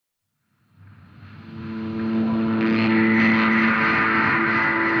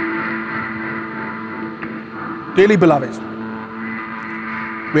Dearly beloved,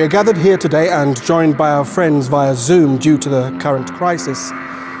 we are gathered here today and joined by our friends via Zoom due to the current crisis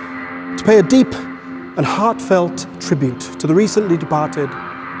to pay a deep and heartfelt tribute to the recently departed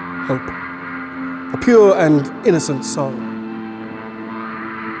Hope, a pure and innocent soul.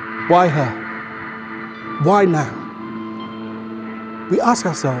 Why her? Why now? We ask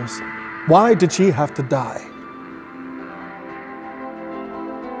ourselves, why did she have to die?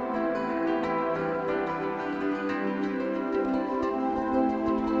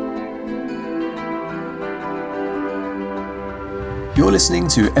 You're listening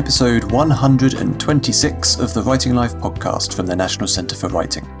to episode 126 of the Writing Life podcast from the National Centre for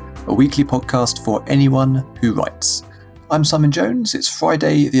Writing, a weekly podcast for anyone who writes. I'm Simon Jones. It's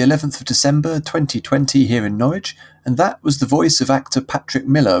Friday, the 11th of December 2020 here in Norwich, and that was the voice of actor Patrick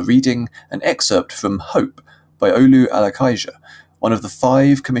Miller reading an excerpt from Hope by Olu Alakaija, one of the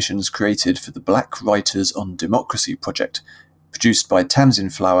 5 commissions created for the Black Writers on Democracy project, produced by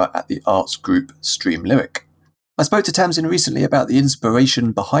Tamsin Flower at the arts group Stream Lyric. I spoke to Tamsin recently about the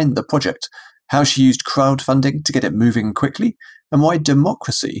inspiration behind the project, how she used crowdfunding to get it moving quickly, and why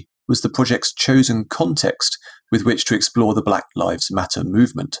democracy was the project's chosen context with which to explore the Black Lives Matter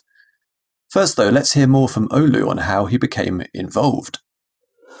movement. First though, let's hear more from Olu on how he became involved.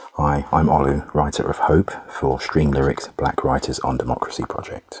 Hi, I'm Olu, writer of Hope for Stream Lyric's Black Writers on Democracy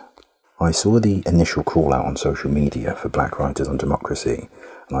project. I saw the initial call out on social media for Black Writers on Democracy,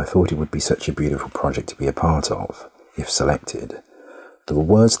 and I thought it would be such a beautiful project to be a part of, if selected. The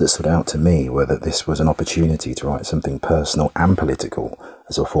words that stood out to me were that this was an opportunity to write something personal and political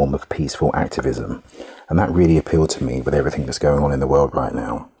as a form of peaceful activism, and that really appealed to me with everything that's going on in the world right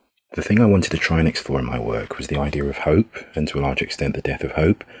now. The thing I wanted to try and explore in my work was the idea of hope, and to a large extent the death of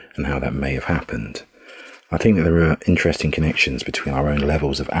hope, and how that may have happened. I think that there are interesting connections between our own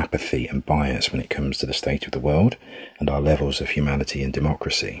levels of apathy and bias when it comes to the state of the world and our levels of humanity and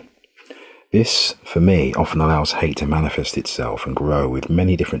democracy. This, for me, often allows hate to manifest itself and grow with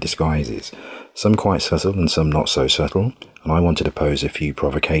many different disguises, some quite subtle and some not so subtle, and I wanted to pose a few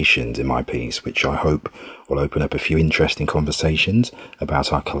provocations in my piece which I hope will open up a few interesting conversations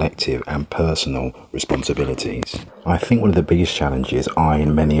about our collective and personal responsibilities. I think one of the biggest challenges I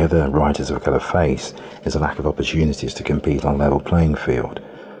and many other writers of colour face is a lack of opportunities to compete on a level playing field.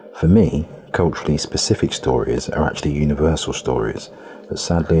 For me, culturally specific stories are actually universal stories, but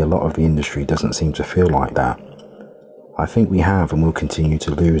sadly a lot of the industry doesn't seem to feel like that. I think we have and will continue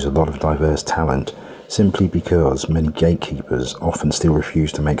to lose a lot of diverse talent simply because many gatekeepers often still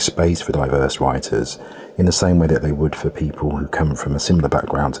refuse to make space for diverse writers in the same way that they would for people who come from a similar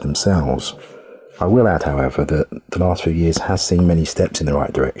background to themselves. I will add, however, that the last few years has seen many steps in the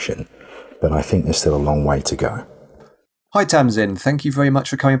right direction, but I think there's still a long way to go. Hi Tamsin, thank you very much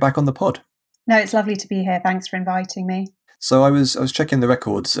for coming back on the pod. No, it's lovely to be here. Thanks for inviting me. So I was checking the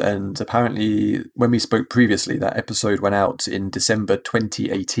records, and apparently when we spoke previously, that episode went out in December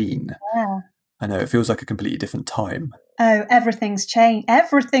 2018. Yeah. I know, it feels like a completely different time. Oh, everything's changed.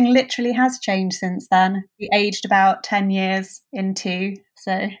 Everything literally has changed since then. We aged about 10 years into,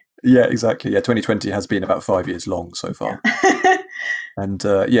 so... Yeah, exactly. Yeah, 2020 has been about 5 years long so far. And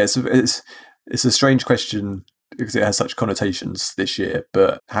it's a strange question because it has such connotations this year,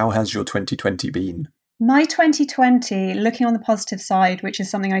 but how has your 2020 been? My 2020, looking on the positive side, which is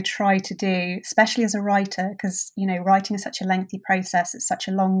something I try to do, especially as a writer, because, writing is such a lengthy process, it's such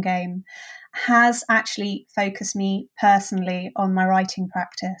a long game, has actually focused me personally on my writing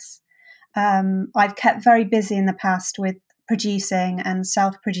practice. I've kept very busy in the past with producing and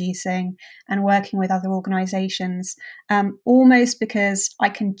self-producing and working with other organisations, almost because I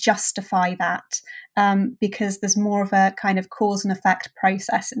can justify that, because there's more of a kind of cause and effect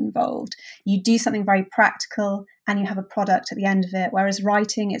process involved. You do something very practical and you have a product at the end of it, whereas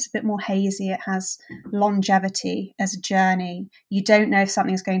writing, it's a bit more hazy. It has longevity as a journey. You don't know if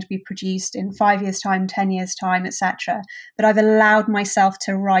something's going to be produced in 5 years' time, 10 years' time, etc. But I've allowed myself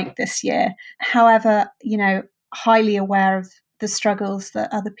to write this year. However, highly aware of the struggles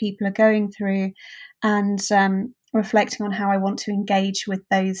that other people are going through and reflecting on how I want to engage with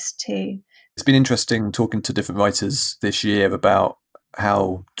those too. It's been interesting talking to different writers this year about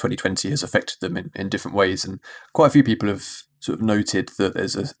how 2020 has affected them in different ways. And quite a few people have sort of noted that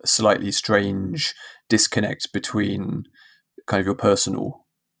there's a slightly strange disconnect between kind of your personal,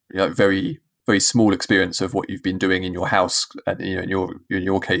 very very small experience of what you've been doing in your house, and in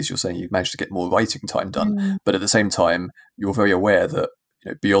your case, you're saying you've managed to get more writing time done, but at the same time, you're very aware that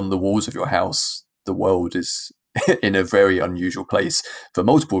beyond the walls of your house, the world is in a very unusual place for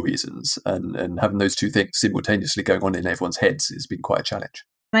multiple reasons, and having those two things simultaneously going on in everyone's heads has been quite a challenge.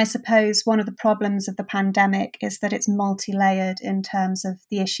 I suppose one of the problems of the pandemic is that it's multi-layered in terms of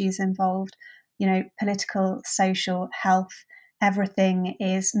the issues involved, political, social, health, everything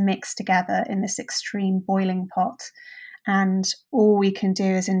is mixed together in this extreme boiling pot. And all we can do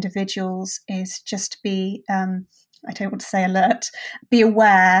as individuals is just be, I don't want to say alert, be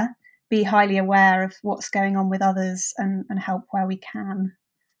aware, be highly aware of what's going on with others and help where we can.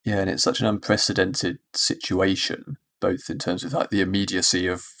 Yeah, and it's such an unprecedented situation, both in terms of like the immediacy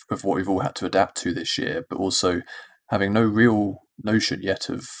of what we've all had to adapt to this year, but also having no real notion yet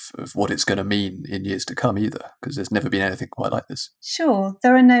of what it's going to mean in years to come either, because there's never been anything quite like this. Sure,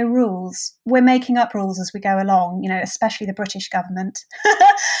 there are no rules. We're making up rules as we go along, especially the British government.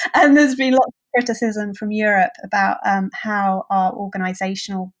 And there's been lots of criticism from Europe about how our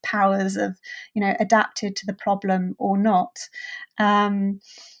organisational powers have, adapted to the problem or not.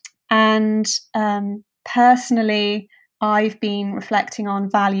 Personally, I've been reflecting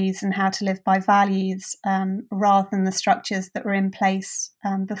on values and how to live by values rather than the structures that were in place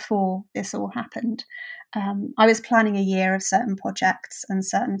before this all happened. I was planning a year of certain projects and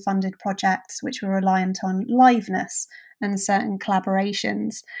certain funded projects which were reliant on liveness and certain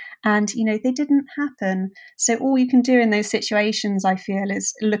collaborations. And, they didn't happen. So all you can do in those situations, I feel,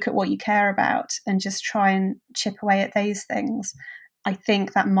 is look at what you care about and just try and chip away at those things. I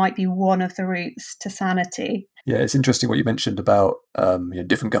think that might be one of the routes to sanity. Yeah, it's interesting what you mentioned about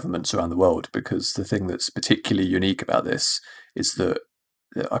different governments around the world, because the thing that's particularly unique about this is that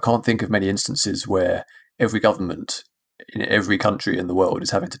I can't think of many instances where every government in every country in the world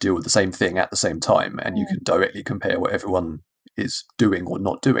is having to deal with the same thing at the same time, and you can directly compare what everyone is doing or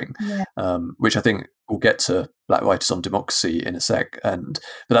not doing, which I think we'll get to Black Writers on Democracy in a sec. But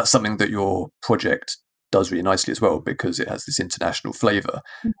that's something that your project does really nicely as well, because it has this international flavour,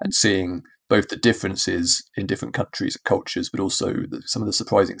 and seeing both the differences in different countries and cultures, but also some of the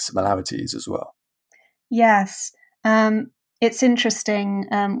surprising similarities as well. Yes. It's interesting.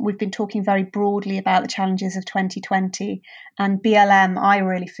 We've been talking very broadly about the challenges of 2020, and BLM, I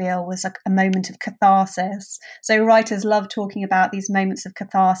really feel, was a moment of catharsis. So writers love talking about these moments of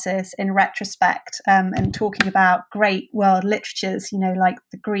catharsis in retrospect, and talking about great world literatures, like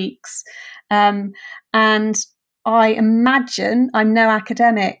the Greeks. And I imagine, I'm no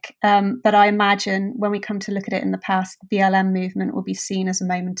academic, but I imagine when we come to look at it in the past, the BLM movement will be seen as a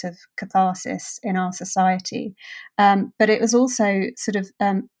moment of catharsis in our society. But it was also sort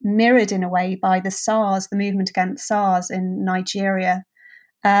of mirrored in a way by the SARS, the movement against SARS in Nigeria,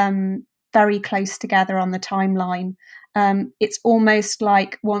 very close together on the timeline. It's almost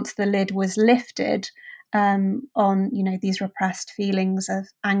like once the lid was lifted on, these repressed feelings of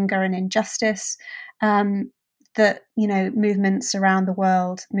anger and injustice, that, movements around the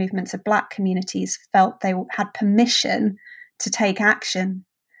world, movements of Black communities felt they had permission to take action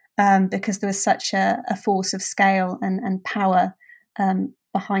because there was such a force of scale and power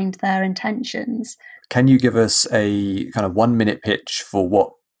behind their intentions. Can you give us a kind of 1-minute pitch for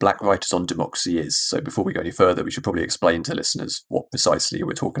what Black Writers on Democracy is? So before we go any further, we should probably explain to listeners what precisely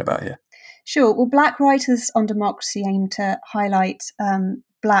we're talking about here. Sure. Well, Black Writers on Democracy aim to highlight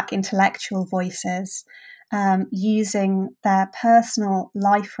Black intellectual voices, using their personal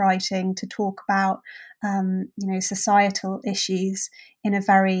life writing to talk about, societal issues in a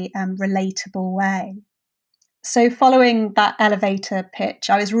very relatable way. So following that elevator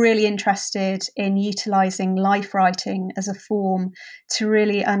pitch, I was really interested in utilising life writing as a form to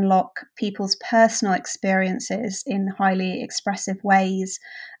really unlock people's personal experiences in highly expressive ways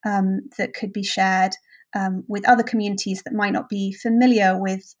that could be shared with other communities that might not be familiar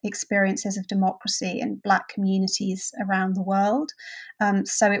with experiences of democracy in Black communities around the world.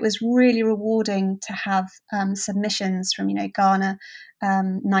 So it was really rewarding to have submissions from, Ghana,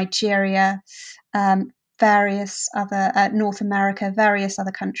 Nigeria, various other, North America, various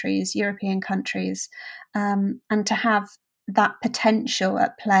other countries, European countries, and to have that potential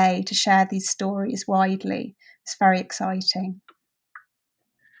at play to share these stories widely. It's very exciting.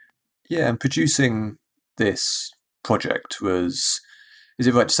 Yeah, and producing this project is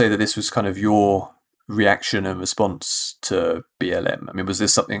it right to say that this was kind of your reaction and response to BLM? I mean, was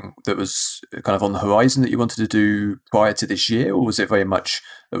this something that was kind of on the horizon that you wanted to do prior to this year, or was it very much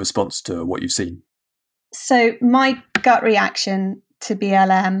a response to what you've seen? So my gut reaction to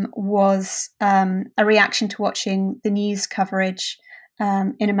BLM was a reaction to watching the news coverage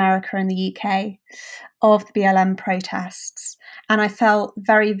in America and the UK of the BLM protests. And I felt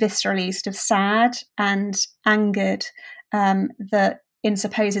very viscerally sort of sad and angered that in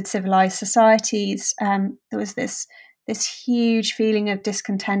supposed civilized societies, there was this huge feeling of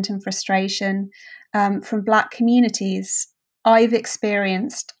discontent and frustration from Black communities I've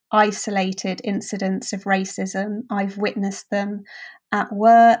experienced isolated incidents of racism. I've witnessed them at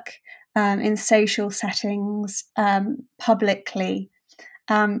work, in social settings, publicly.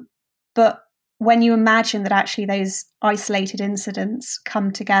 But when you imagine that actually those isolated incidents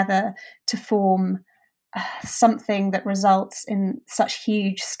come together to form something that results in such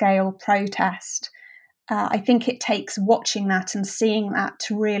huge scale protest, I think it takes watching that and seeing that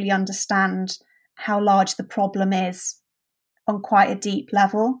to really understand how large the problem is on quite a deep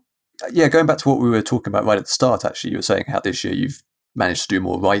level. Yeah, going back to what we were talking about right at the start, actually, you were saying how this year you've managed to do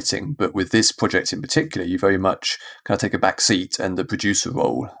more writing, but with this project in particular, you very much kind of take a back seat and the producer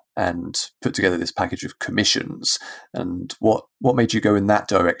role and put together this package of commissions. And what made you go in that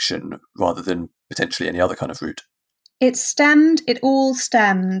direction rather than potentially any other kind of route? It all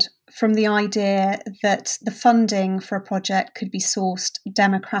stemmed from the idea that the funding for a project could be sourced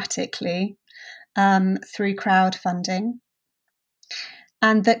democratically through crowdfunding,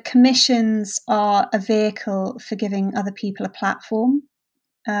 and that commissions are a vehicle for giving other people a platform,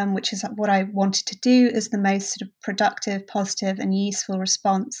 which is what I wanted to do as the most sort of productive, positive and useful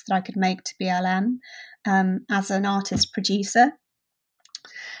response that I could make to BLM as an artist producer.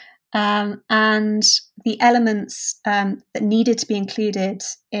 And the elements that needed to be included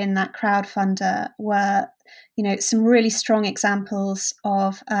in that crowdfunder were, some really strong examples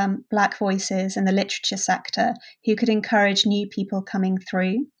of Black voices in the literature sector who could encourage new people coming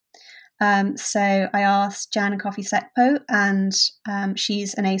through. So I asked Jan Kofi-Sekpo, and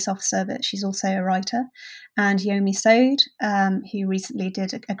she's an ACE officer, but she's also a writer, and Yomi Sode, who recently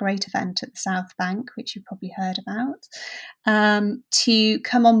did a great event at the South Bank, which you've probably heard about, to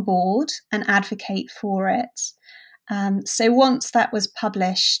come on board and advocate for it. So once that was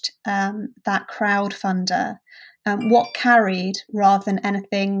published, that crowdfunder, what carried rather than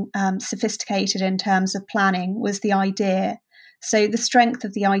anything sophisticated in terms of planning was the idea. So the strength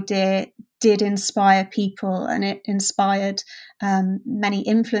of the idea did inspire people, and it inspired many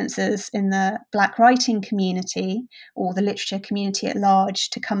influencers in the Black writing community or the literature community at large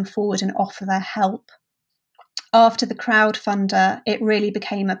to come forward and offer their help. After the crowdfunder, it really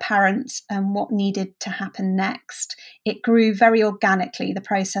became apparent what needed to happen next. It grew very organically, the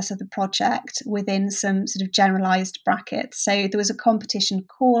process of the project, within some sort of generalised brackets. So there was a competition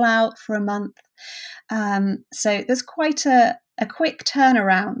call out for a month. So there's quite a quick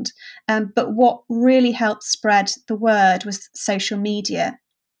turnaround. But what really helped spread the word was social media.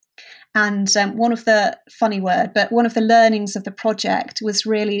 And one of the learnings of the project was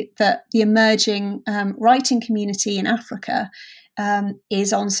really that the emerging writing community in Africa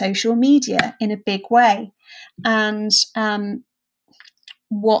is on social media in a big way. And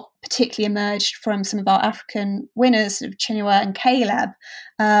what particularly emerged from some of our African winners, Chinua and Caleb,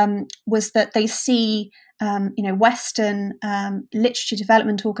 was that they see Western literature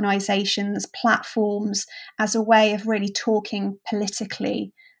development organisations, platforms, as a way of really talking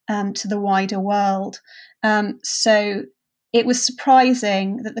politically to the wider world. So it was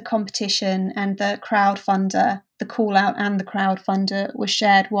surprising that the competition and the crowdfunder, the call out and the crowdfunder, were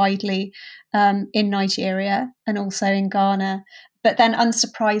shared widely in Nigeria and also in Ghana. But then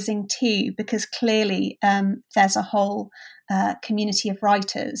unsurprising too, because clearly there's a whole community of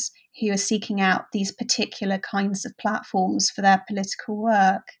writers who are seeking out these particular kinds of platforms for their political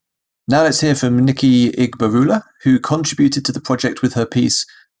work. Now let's hear from Nikki Igbarula, who contributed to the project with her piece,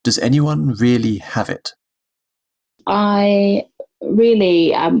 Does Anyone Really Have It? I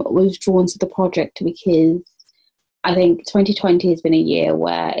really was drawn to the project because I think 2020 has been a year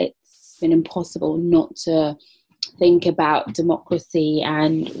where it's been impossible not to think about democracy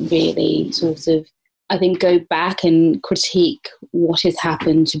and really sort of, I think, go back and critique what has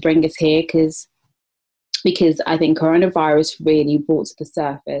happened to bring us here, because I think coronavirus really brought to the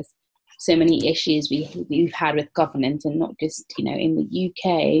surface so many issues we've had with governance, and not just, in the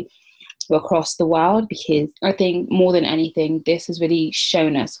UK, but across the world, because I think more than anything, this has really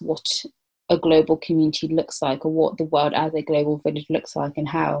shown us what a global community looks like, or what the world as a global village looks like, and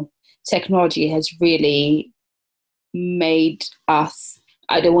how technology has really made us,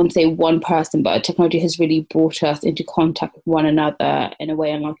 I don't want to say one person, but technology has really brought us into contact with one another in a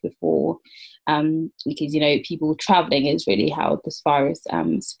way unlike before, because, people traveling is really how this virus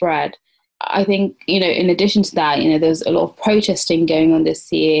spread. I think, in addition to that, there's a lot of protesting going on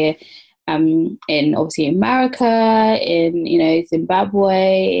this year, in obviously America, in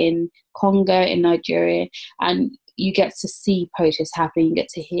Zimbabwe, in Congo, in Nigeria, and you get to see protests happening, you get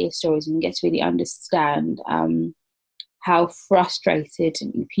to hear stories, and you get to really understand how frustrated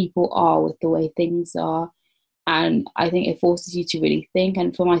people are with the way things are. And I think it forces you to really think.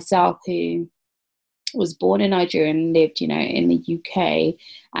 And for myself, who was born in Nigeria and lived, in the UK,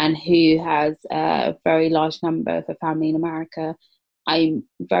 and who has a very large number of a family in America. I'm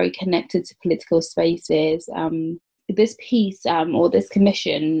very connected to political spaces. This piece or this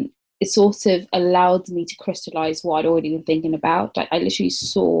commission, it sort of allowed me to crystallize what I'd already been thinking about. I literally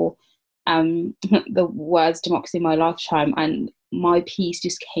saw the words democracy in my lifetime, and my piece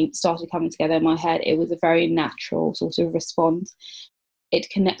just started coming together in my head. It was a very natural sort of response. It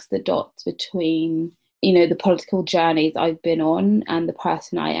connects the dots between, the political journeys I've been on and the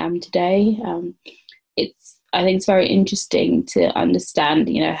person I am today. I think it's very interesting to understand,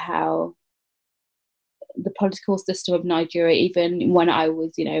 how the political system of Nigeria, even when I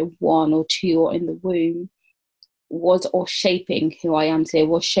was, 1 or 2 or in the womb, was or shaping who I am today,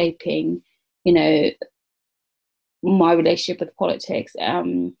 was shaping, my relationship with politics.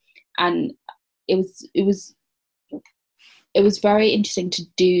 And it was very interesting to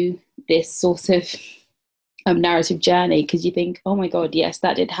do this sort of narrative journey, because you think, oh my God, yes,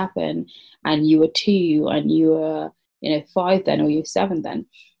 that did happen. And you were 2 and you were, 5 then, or you were 7 then.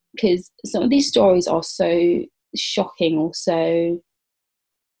 Because some of these stories are so shocking, or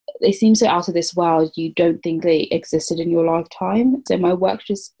they seem so out of this world, you don't think they existed in your lifetime. So my work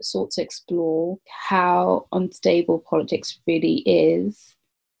just sought to explore how unstable politics really is.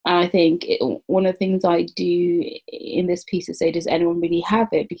 And I think one of the things I do in this piece is say, does anyone really have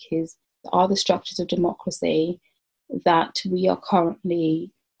it? Because are the structures of democracy that we are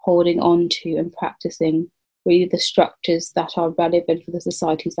currently holding on to and practicing really the structures that are relevant for the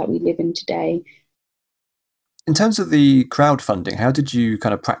societies that we live in today? In terms of the crowdfunding, how did you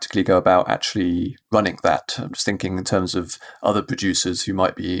kind of practically go about actually running that? I'm just thinking in terms of other producers who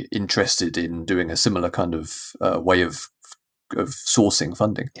might be interested in doing a similar kind of way of sourcing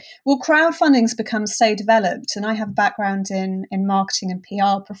funding. Well, crowdfunding's become so developed, and I have a background in marketing and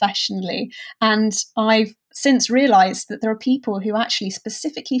PR professionally, and I've since realised that there are people who actually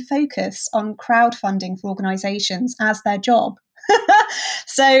specifically focus on crowdfunding for organisations as their job.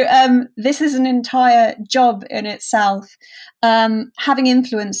 So this is an entire job in itself. Having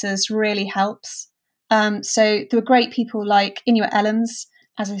influencers really helps. So there were great people like Inuit Ellams,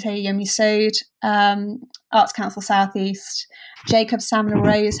 as I say, Yomi Sode, Arts Council South East, Jacob Samler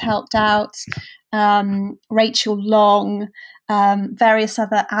Rose helped out, Rachel Long, various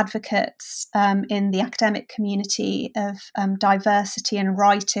other advocates in the academic community of diversity and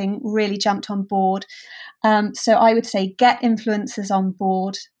writing really jumped on board. So I would say get influencers on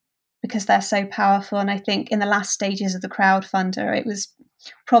board, because they're so powerful. And I think in the last stages of the crowdfunder, it was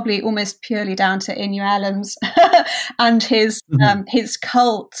probably almost purely down to Inuit Ellams and his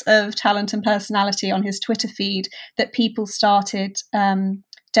cult of talent and personality on his Twitter feed that people started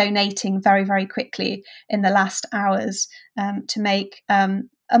donating very, very quickly in the last hours to make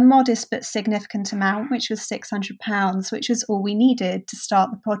a modest but significant amount, which was £600, which was all we needed to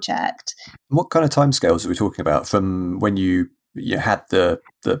start the project. What kind of timescales are we talking about from when you had the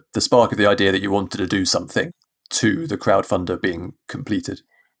spark of the idea that you wanted to do something to the crowdfunder being completed?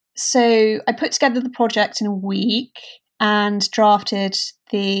 So I put together the project in a week and drafted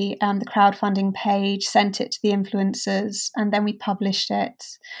the crowdfunding page, sent it to the influencers, and then we published it.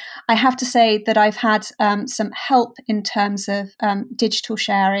 I have to say that I've had some help in terms of digital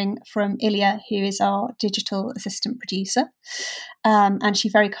sharing from Ilya, who is our digital assistant producer, and she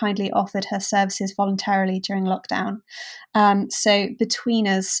very kindly offered her services voluntarily during lockdown. So between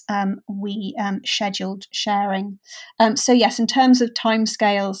us, we scheduled sharing. So yes, in terms of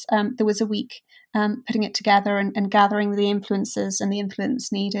timescales, there was a week putting it together and gathering the influencers and the influence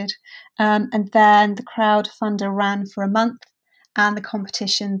needed. And then the crowdfunder ran for a month, and the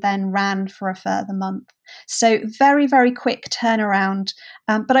competition then ran for a further month. So very, very quick turnaround.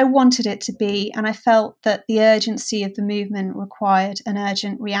 But I wanted it to be, and I felt that the urgency of the movement required an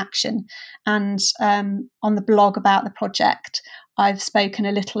urgent reaction. And on the blog about the project, I've spoken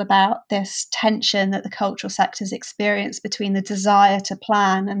a little about this tension that the cultural sector's experienced between the desire to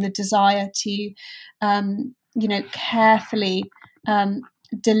plan and the desire to, carefully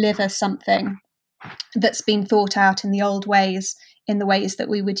deliver something that's been thought out in the old ways, in the ways that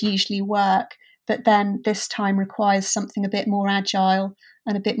we would usually work, but then this time requires something a bit more agile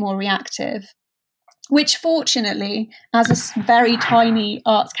and a bit more reactive, which fortunately, as a very tiny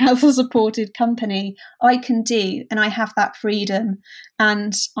Arts Council supported company, I can do, and I have that freedom,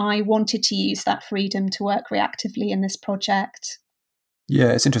 and I wanted to use that freedom to work reactively in this project.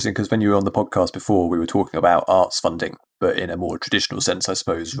 Yeah, it's interesting because when you were on the podcast before, we were talking about arts funding, but in a more traditional sense, I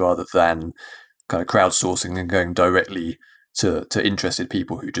suppose, rather than kind of crowdsourcing and going directly to interested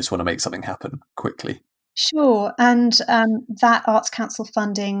people who just want to make something happen quickly. Sure, and that Arts Council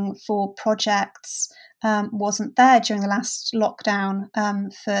funding for projects wasn't there during the last lockdown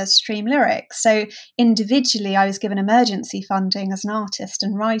for Stream Lyrics. So individually, I was given emergency funding as an artist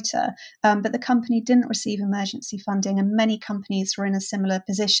and writer, but the company didn't receive emergency funding, and many companies were in a similar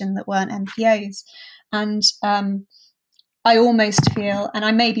position that weren't NPOs. And I almost feel, and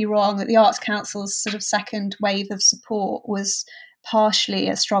I may be wrong, that the Arts Council's sort of second wave of support was partially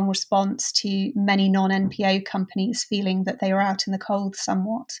a strong response to many non-NPO companies feeling that they were out in the cold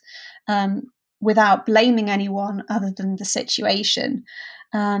somewhat, without blaming anyone other than the situation.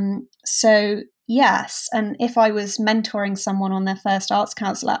 So yes, and if I was mentoring someone on their first Arts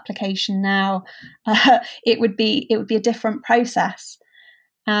Council application now, it would be a different process.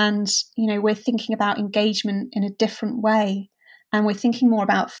 And, we're thinking about engagement in a different way. And we're thinking more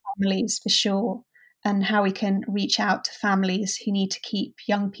about families for sure, and how we can reach out to families who need to keep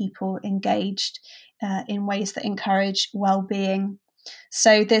young people engaged in ways that encourage well-being.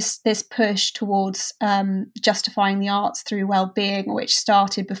 So this push towards justifying the arts through well-being, which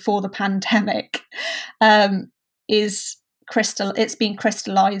started before the pandemic, it's been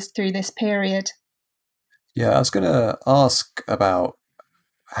crystallized through this period. Yeah, I was going to ask about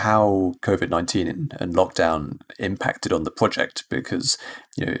how COVID-19 and lockdown impacted on the project, because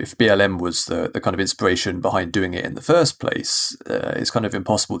if BLM was the kind of inspiration behind doing it in the first place, it's kind of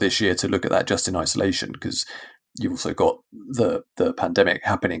impossible this year to look at that just in isolation, because you've also got the pandemic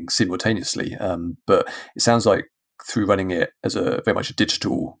happening simultaneously. But it sounds like through running it as a very much a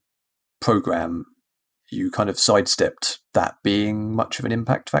digital program, you kind of sidestepped that being much of an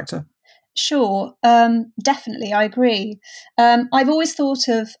impact factor. Sure, definitely, I agree. I've always thought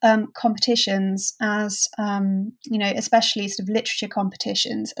of competitions as, especially sort of literature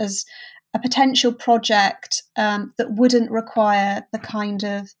competitions, as a potential project that wouldn't require the kind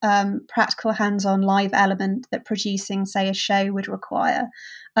of practical hands-on live element that producing, say, a show would require.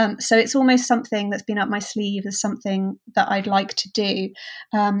 So it's almost something that's been up my sleeve as something that I'd like to do,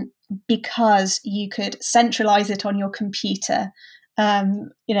 because you could centralize it on your computer,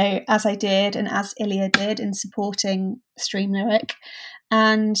 as I did and as Ilya did in supporting Stream Lyric.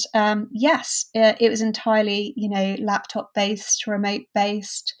 And yes, it was entirely, laptop-based,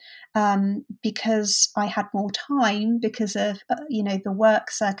 remote-based, because I had more time because of, the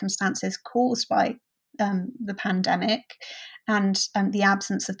work circumstances caused by the pandemic and the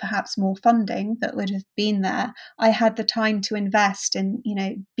absence of perhaps more funding that would have been there. I had the time to invest in,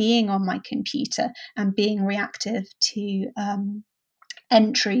 being on my computer and being reactive to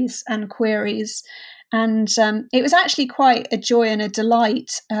entries and queries. And it was actually quite a joy and a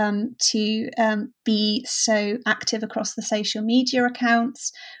delight to be so active across the social media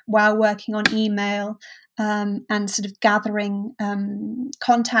accounts while working on email and sort of gathering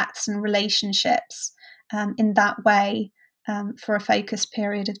contacts and relationships in that way for a focused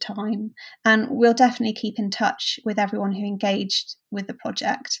period of time. And we'll definitely keep in touch with everyone who engaged with the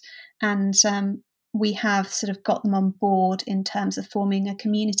project. And we have sort of got them on board in terms of forming a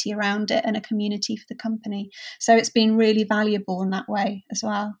community around it and a community for the company. So it's been really valuable in that way as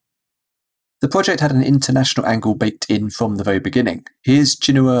well. The project had an international angle baked in from the very beginning. Here's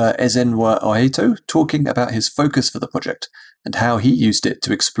Chinua Ezenwa Oheto talking about his focus for the project and how he used it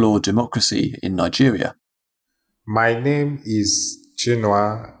to explore democracy in Nigeria. My name is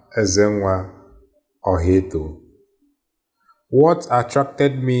Chinua Ezenwa Oheto. What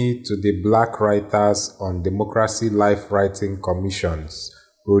attracted me to the Black Writers on Democracy Life Writing Commission's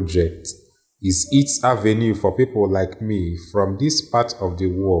project is its avenue for people like me from this part of the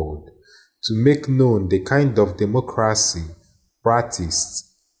world to make known the kind of democracy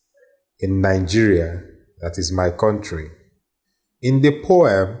practiced in Nigeria, that is my country. In the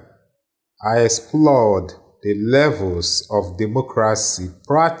poem, I explored the levels of democracy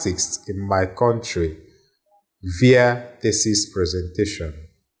practiced in my country via thesis presentation.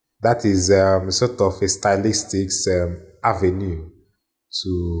 That is sort of a stylistic avenue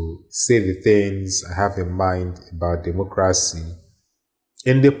to say the things I have in mind about democracy.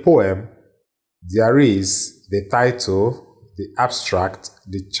 In the poem, there is the title, the abstract,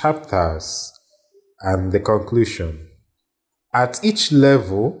 the chapters, and the conclusion. At each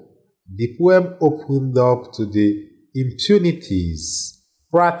level, the poem opened up to the impunities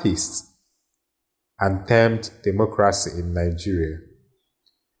practiced and termed democracy in Nigeria.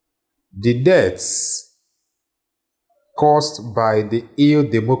 The deaths caused by the ill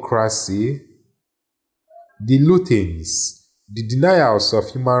democracy, the lootings, the denials of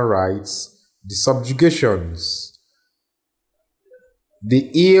human rights, the subjugations, the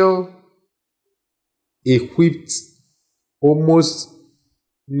ill-equipped, almost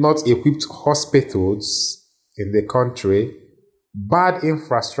not equipped hospitals in the country, bad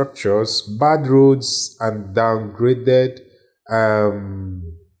infrastructures, bad roads, and downgraded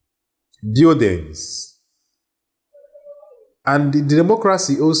buildings. And the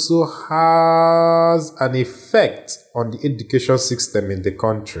democracy also has an effect on the education system in the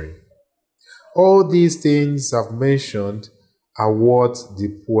country. All these things I've mentioned are what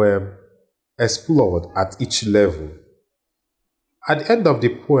the poem explored at each level. At the end of the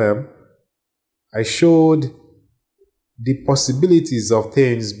poem, I showed the possibilities of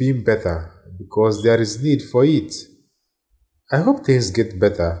things being better because there is need for it. I hope things get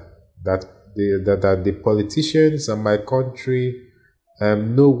better, that the politicians and my country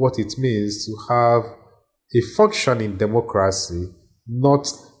know what it means to have a functioning democracy,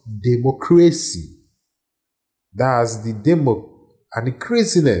 not democracy. That's the demo and the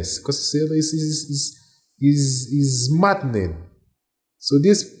craziness, because it's maddening. So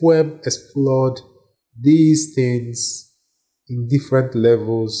this poem explored these things in different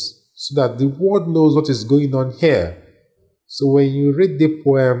levels so that the world knows what is going on here. So when you read the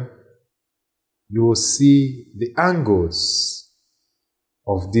poem, you will see the angles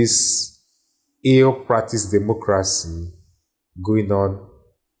of this ill-practiced democracy going on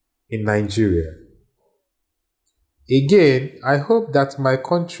in Nigeria. Again, I hope that my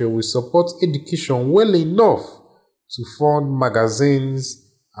country will support education well enough to fund magazines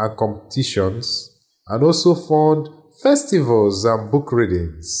and competitions, and also fund festivals and book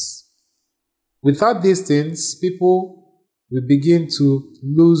readings. Without these things, people will begin to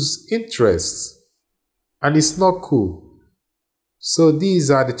lose interest, and it's not cool. So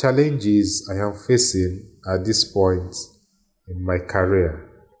these are the challenges I am facing at this point in my career.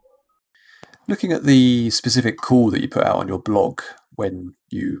 Looking at the specific call that you put out on your blog when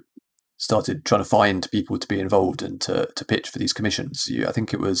you started trying to find people to be involved and to pitch for these commissions, I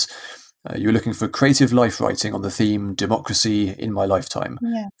think it was you were looking for creative life writing on the theme Democracy in My Lifetime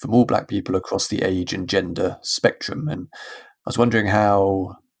from all Black people across the age and gender spectrum. And I was wondering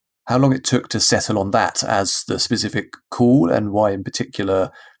how long it took to settle on that as the specific call, and why in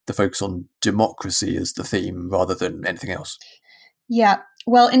particular the focus on democracy as the theme rather than anything else. Yeah,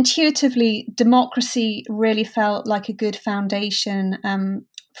 well, intuitively, democracy really felt like a good foundation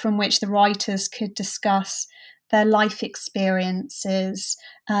from which the writers could discuss their life experiences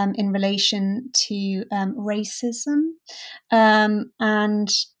in relation to racism. And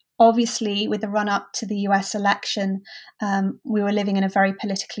obviously, with the run up to the US election, we were living in a very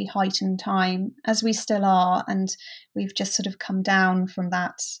politically heightened time, as we still are, and we've just sort of come down from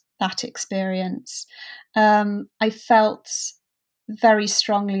that experience. I felt very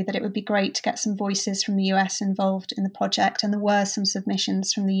strongly that it would be great to get some voices from the US involved in the project, and there were some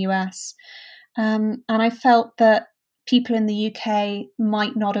submissions from the US. And I felt that people in the UK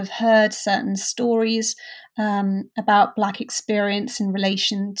might not have heard certain stories about Black experience in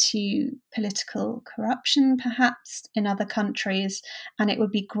relation to political corruption, perhaps, in other countries, and it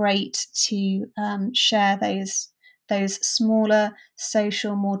would be great to share those smaller,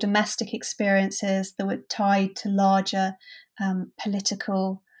 social, more domestic experiences that were tied to larger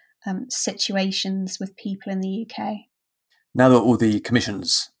political situations with people in the UK. Now that all the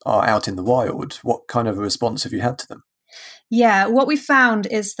commissions are out in the wild, what kind of a response have you had to them? Yeah, what we found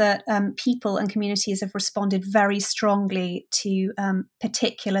is that people and communities have responded very strongly to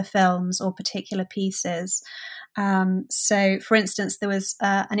particular films or particular pieces. So, for instance, there was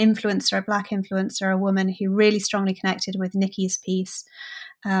an influencer, a Black influencer, a woman who really strongly connected with Nikki's piece,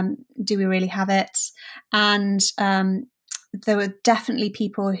 Do We Really Have It? And there were definitely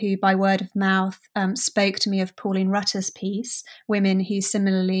people who, by word of mouth, spoke to me of Pauline Rutter's piece, women who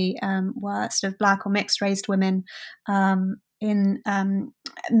similarly were sort of Black or mixed-race women in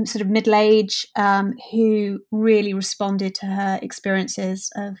sort of middle age, who really responded to her experiences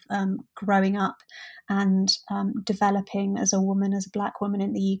of growing up and developing as a woman, as a Black woman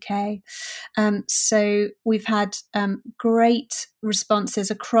in the UK. So we've had great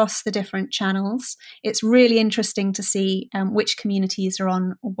responses across the different channels. It's really interesting to see which communities are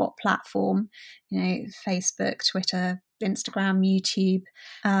on what platform, Facebook, Twitter, Instagram, YouTube.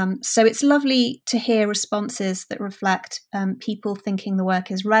 So it's lovely to hear responses that reflect people thinking the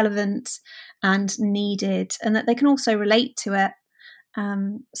work is relevant and needed, and that they can also relate to it.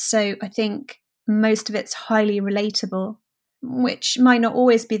 So I think most of it's highly relatable, which might not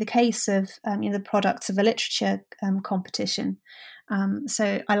always be the case of the products of a literature competition.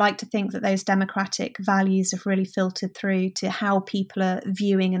 So I like to think that those democratic values have really filtered through to how people are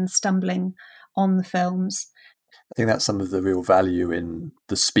viewing and stumbling on the films. I think that's some of the real value in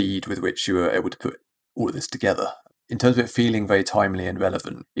the speed with which you were able to put all of this together. in terms of it feeling very timely and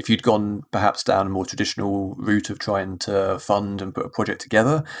relevant, if you'd gone perhaps down a more traditional route of trying to fund and put a project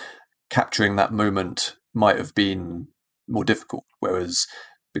together, capturing that moment might have been more difficult. Whereas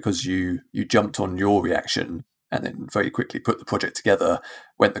because you jumped on your reaction and then very quickly put the project together,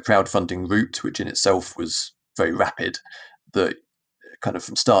 went the crowdfunding route, which in itself was very rapid, that kind of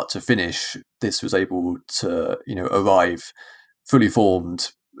from start to finish, this was able to, arrive fully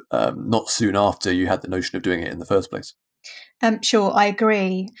formed, not soon after you had the notion of doing it in the first place. Sure, I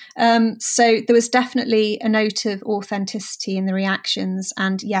agree. So there was definitely a note of authenticity in the reactions,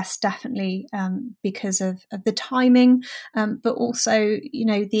 and yes, definitely because of the timing, but also,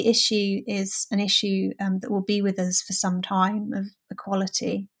 the issue is an issue that will be with us for some time, of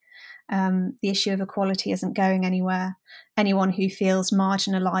equality. The issue of equality isn't going anywhere. Anyone who feels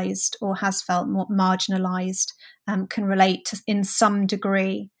marginalised or has felt marginalised can relate in some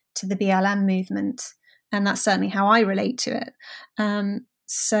degree to the BLM movement. And that's certainly how I relate to it.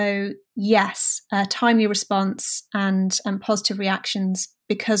 So yes, timely response and positive reactions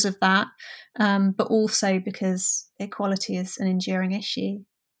because of that, but also because equality is an enduring issue.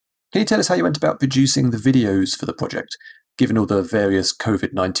 Can you tell us how you went about producing the videos for the project, given all the various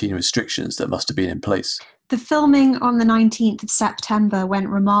COVID-19 restrictions that must have been in place? The filming on the 19th of September went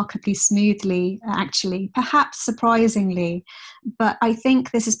remarkably smoothly, actually, perhaps surprisingly. But I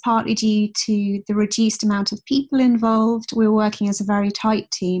think this is partly due to the reduced amount of people involved. We were working as a very tight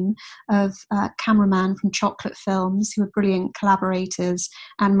team of cameraman from Chocolate Films, who were brilliant collaborators,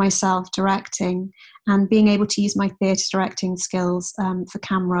 and myself directing. And being able to use my theatre directing skills for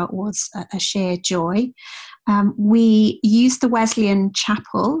camera was a sheer joy. We used the Wesleyan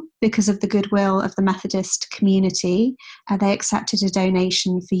Chapel because of the goodwill of the Methodist community. They accepted a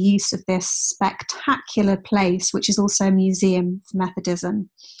donation for use of this spectacular place, which is also a museum for Methodism.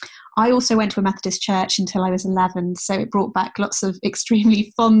 I also went to a Methodist church until I was 11, so it brought back lots of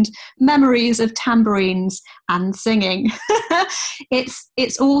extremely fond memories of tambourines and singing.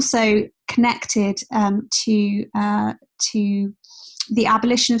 It's also connected to the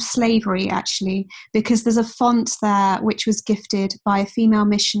abolition of slavery, actually, because there's a font there which was gifted by a female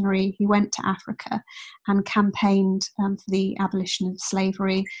missionary who went to Africa and campaigned for the abolition of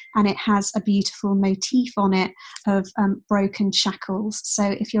slavery, and it has a beautiful motif on it of broken shackles. So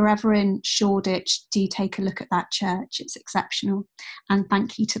if you're ever in Shoreditch, do take a look at that church. It's exceptional, and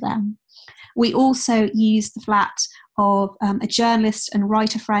thank you to them. We also used the flat of a journalist and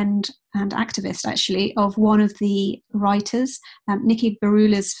writer friend and activist, actually, of one of the writers. Nikki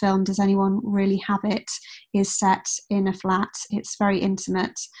Barula's film, Does Anyone Really Have It?, is set in a flat. It's very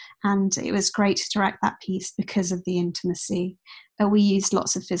intimate, and it was great to direct that piece because of the intimacy. We used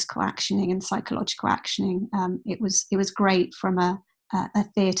lots of physical actioning and psychological actioning. It was great from a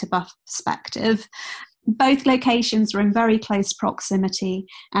theatre buff perspective. Both locations were in very close proximity,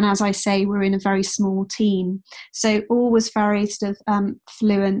 and as I say, we're in a very small team. So all was very sort of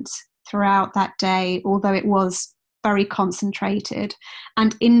fluent throughout that day, although it was very concentrated.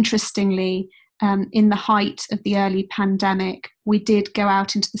 And interestingly, in the height of the early pandemic, we did go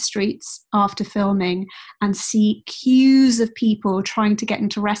out into the streets after filming and see queues of people trying to get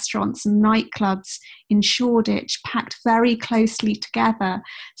into restaurants and nightclubs in Shoreditch, packed very closely together.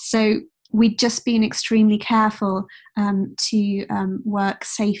 So we'd just been extremely careful to work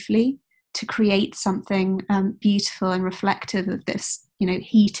safely, to create something beautiful and reflective of this,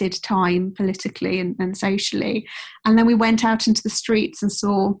 heated time politically and socially. And then we went out into the streets and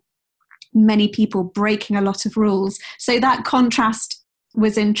saw many people breaking a lot of rules. So that contrast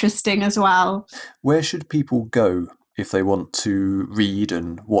was interesting as well. Where should people go if they want to read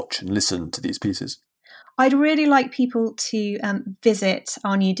and watch and listen to these pieces? I'd really like people to visit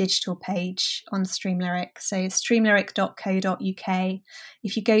our new digital page on Streamlyric, so streamlyric.co.uk.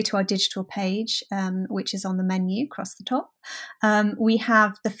 If you go to our digital page, which is on the menu across the top, we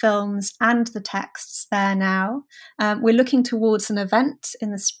have the films and the texts there now. We're looking towards an event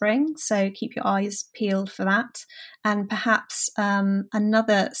in the spring, so keep your eyes peeled for that. And perhaps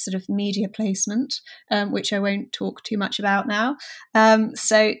another sort of media placement, which I won't talk too much about now.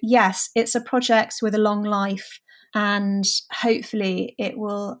 So yes, it's a project with a long life, and hopefully it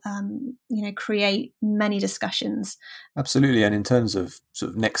will, create many discussions. Absolutely. And in terms of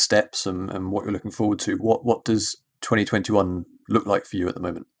sort of next steps and what you're looking forward to, what does 2021 look like for you at the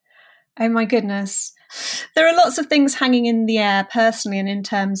moment? Oh my goodness. There are lots of things hanging in the air personally, and in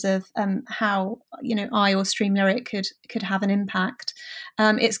terms of how I or Streamlyric could have an impact.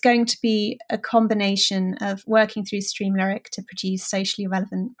 It's going to be a combination of working through Streamlyric to produce socially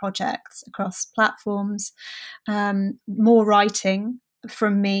relevant projects across platforms, more writing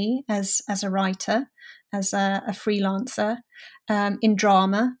from me as a writer, as a freelancer in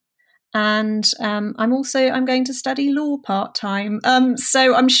drama. And I'm going to study law part-time.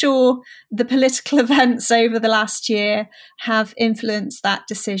 So I'm sure the political events over the last year have influenced that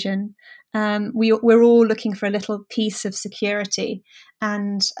decision. We're all looking for a little piece of security.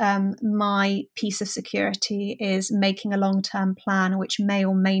 And my piece of security is making a long-term plan, which may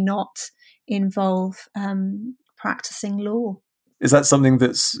or may not involve practicing law. Is that something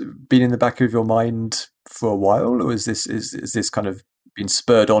that's been in the back of your mind for a while, or is this kind of been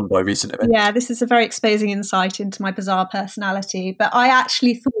spurred on by recent events? Yeah, this is a very exposing insight into my bizarre personality. But I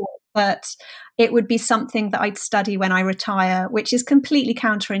actually thought that it would be something that I'd study when I retire, which is completely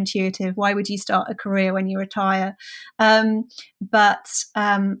counterintuitive. Why would you start a career when you retire? But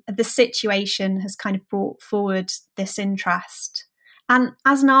the situation has kind of brought forward this interest. And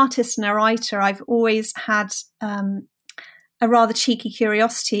as an artist and a writer, I've always had a rather cheeky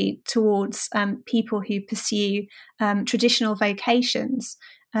curiosity towards people who pursue traditional vocations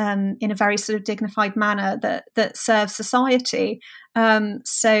in a very sort of dignified manner that serves society.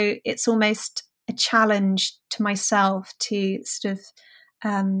 So it's almost a challenge to myself to sort of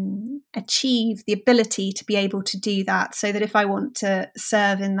achieve the ability to be able to do that, so that if I want to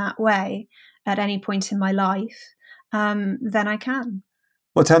serve in that way at any point in my life, then I can.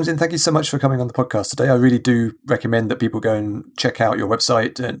 Well, Tamsin, thank you so much for coming on the podcast today. I really do recommend that people go and check out your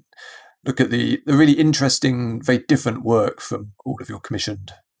website and look at the really interesting, very different work from all of your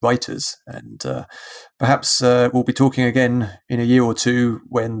commissioned writers. And perhaps we'll be talking again in a year or two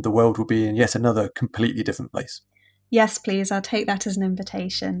when the world will be in yet another completely different place. Yes, please. I'll take that as an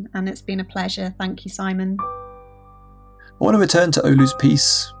invitation. And it's been a pleasure. Thank you, Simon. I want to return to Olu's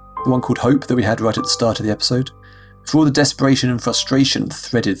piece, the one called Hope that we had right at the start of the episode. For all the desperation and frustration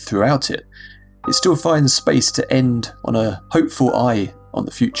threaded throughout it, it still finds space to end on a hopeful eye on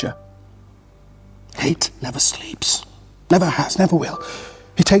the future. Hate never sleeps. Never has, never will.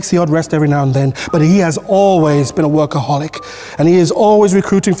 He takes the odd rest every now and then, but he has always been a workaholic, and he is always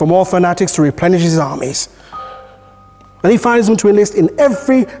recruiting for more fanatics to replenish his armies. And he finds them to enlist in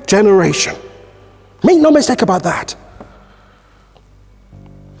every generation. Make no mistake about that.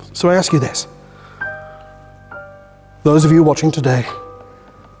 So I ask you this. Those of you watching today,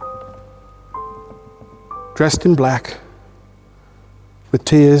 dressed in black, with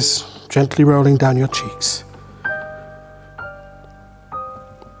tears gently rolling down your cheeks.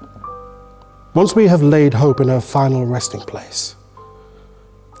 Once we have laid hope in her final resting place,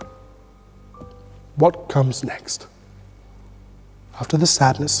 what comes next? After the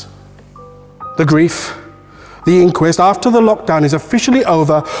sadness, the grief, the inquest, after the lockdown is officially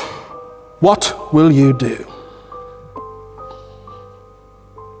over, what will you do?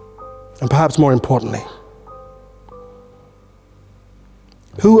 And perhaps more importantly,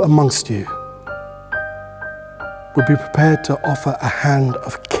 who amongst you would be prepared to offer a hand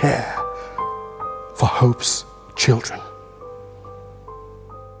of care for Hope's children?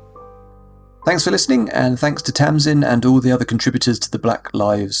 Thanks for listening, and thanks to Tamsin and all the other contributors to the Black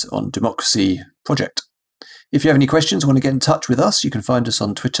Lives on Democracy project. If you have any questions or want to get in touch with us, you can find us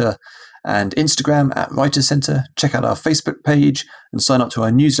on Twitter and Instagram at Writers Centre. Check out our Facebook page and sign up to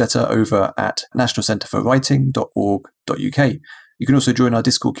our newsletter over at nationalcentreforwriting.org.uk. You can also join our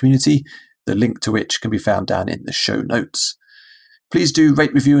Discord community, the link to which can be found down in the show notes. Please do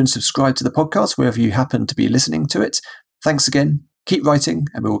rate, review and subscribe to the podcast wherever you happen to be listening to it. Thanks again, keep writing,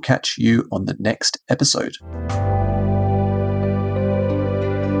 and we will catch you on the next episode.